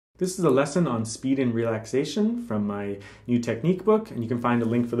This is a lesson on speed and relaxation from my new technique book, and you can find a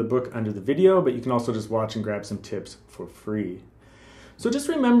link for the book under the video, but you can also just watch and grab some tips for free. So just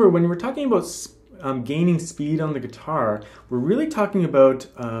remember, when we're talking about gaining speed on the guitar, we're really talking about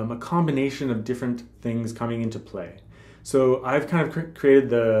a combination of different things coming into play. So I've kind of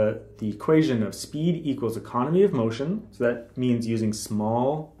created the equation of speed equals economy of motion. So that means using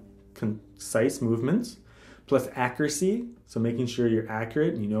small, concise movements, plus accuracy, so making sure you're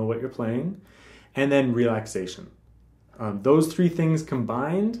accurate and you know what you're playing, and then relaxation. Those three things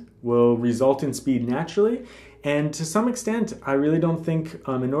combined will result in speed naturally, and to some extent, I really don't think,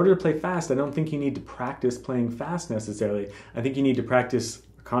 in order to play fast, I don't think you need to practice playing fast necessarily. I think you need to practice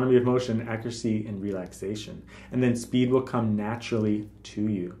economy of motion, accuracy, and relaxation, and then speed will come naturally to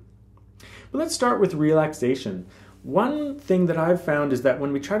you. But let's start with relaxation. One thing that I've found is that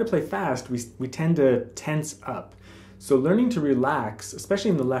when we try to play fast, we tend to tense up. So learning to relax, especially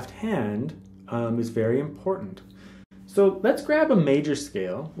in the left hand, is very important. So let's grab a major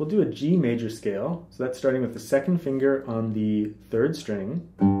scale. We'll do a G major scale. So that's starting with the second finger on the third string.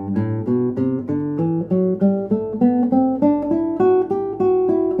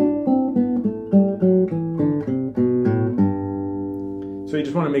 So you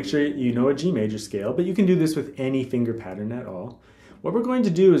just want to make sure you know a G major scale, but you can do this with any finger pattern at all. What we're going to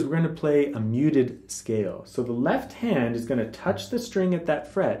do is we're going to play a muted scale. So the left hand is going to touch the string at that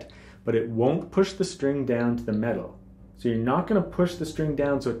fret, but it won't push the string down to the metal. So you're not going to push the string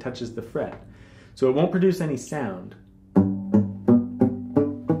down so it touches the fret. So it won't produce any sound.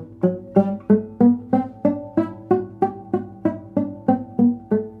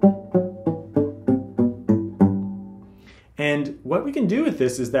 And what we can do with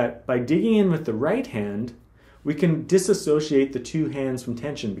this is that by digging in with the right hand, we can disassociate the two hands from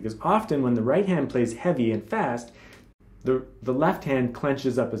tension, because often when the right hand plays heavy and fast, the left hand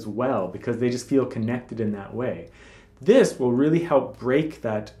clenches up as well because they just feel connected in that way. This will really help break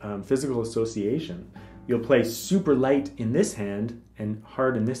that physical association. You'll play super light in this hand and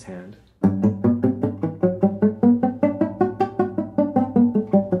hard in this hand.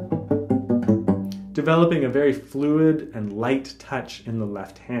 Developing a very fluid and light touch in the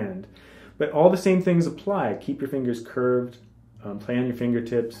left hand. But all the same things apply. Keep your fingers curved, play on your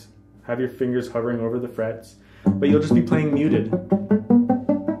fingertips, have your fingers hovering over the frets, but you'll just be playing muted.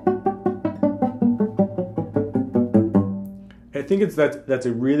 I think that's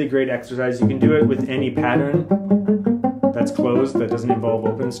a really great exercise. You can do it with any pattern that's closed, that doesn't involve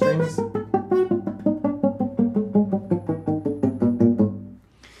open strings.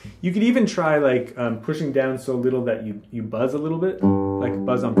 You could even try like pushing down so little that you buzz a little bit, like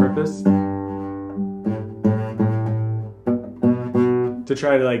buzz on purpose, to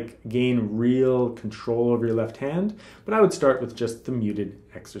try to like gain real control over your left hand. But I would start with just the muted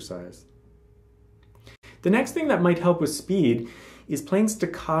exercise. The next thing that might help with speed is playing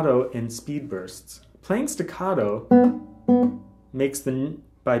staccato and speed bursts. Playing staccato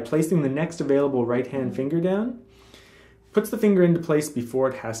by placing the next available right hand finger down, puts the finger into place before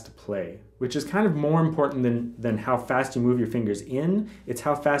it has to play, which is kind of more important than how fast you move your fingers in. It's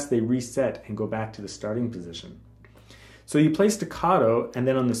how fast they reset and go back to the starting position. So you play staccato, and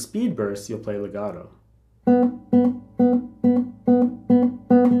then on the speed burst, you'll play legato.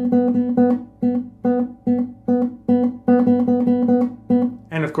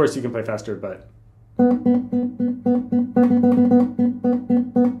 And of course, you can play faster, but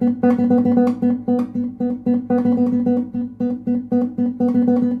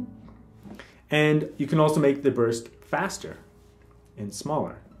and you can also make the burst faster and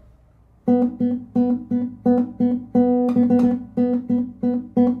smaller.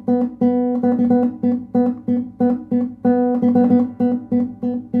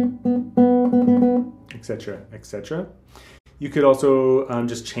 Etc., etc. You could also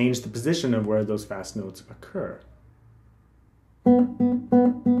just change the position of where those fast notes occur.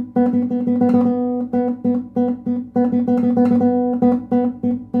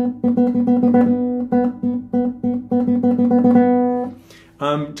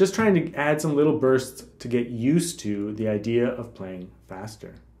 Just trying to add some little bursts to get used to the idea of playing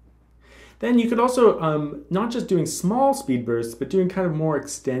faster. Then you could also, not just doing small speed bursts, but doing kind of more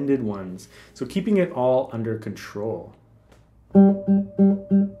extended ones. So keeping it all under control.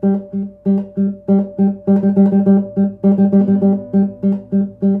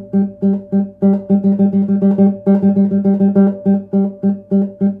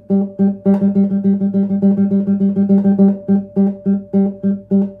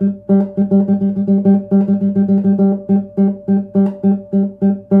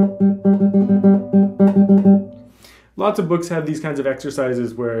 Lots of books have these kinds of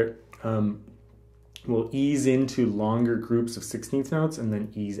exercises where we'll ease into longer groups of 16th notes and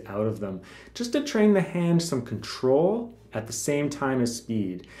then ease out of them, just to train the hand some control at the same time as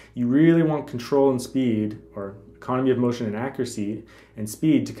speed. You really want control and speed, or economy of motion and accuracy and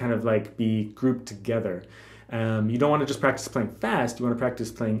speed, to kind of like be grouped together. You don't want to just practice playing fast, you want to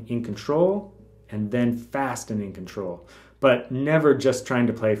practice playing in control and then fast and in control, but never just trying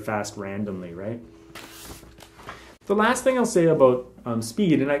to play fast randomly, right? The last thing I'll say about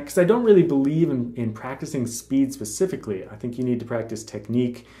speed, and because I don't really believe in practicing speed specifically, I think you need to practice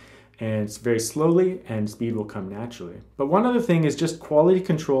technique and it's very slowly, and speed will come naturally. But one other thing is just quality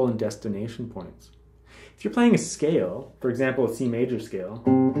control and destination points. If you're playing a scale, for example, a C major scale,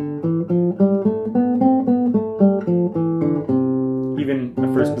 even a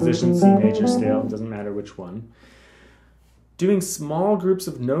first position C major scale, doesn't matter which one, doing small groups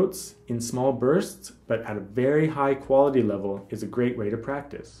of notes in small bursts, but at a very high quality level, is a great way to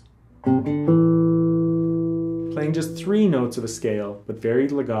practice. Playing just 3 notes of a scale, but very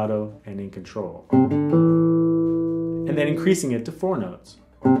legato and in control. And then increasing it to 4 notes.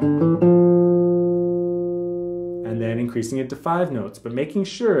 And then increasing it to 5 notes, but making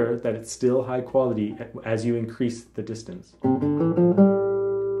sure that it's still high quality as you increase the distance.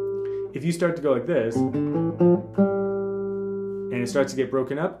 If you start to go like this, and it starts to get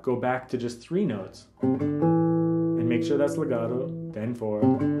broken up, go back to just 3 notes. And make sure that's legato, then 4.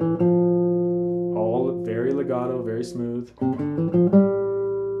 All very legato, very smooth.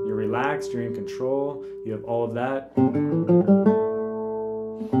 You're relaxed, you're in control, you have all of that.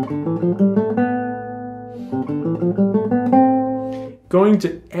 Going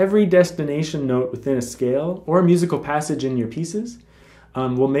to every destination note within a scale or a musical passage in your pieces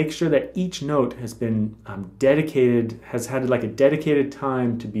will make sure that each note has been has had like a dedicated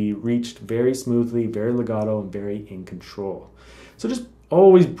time to be reached very smoothly, very legato, and very in control. So just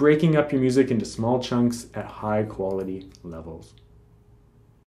always breaking up your music into small chunks at high quality levels.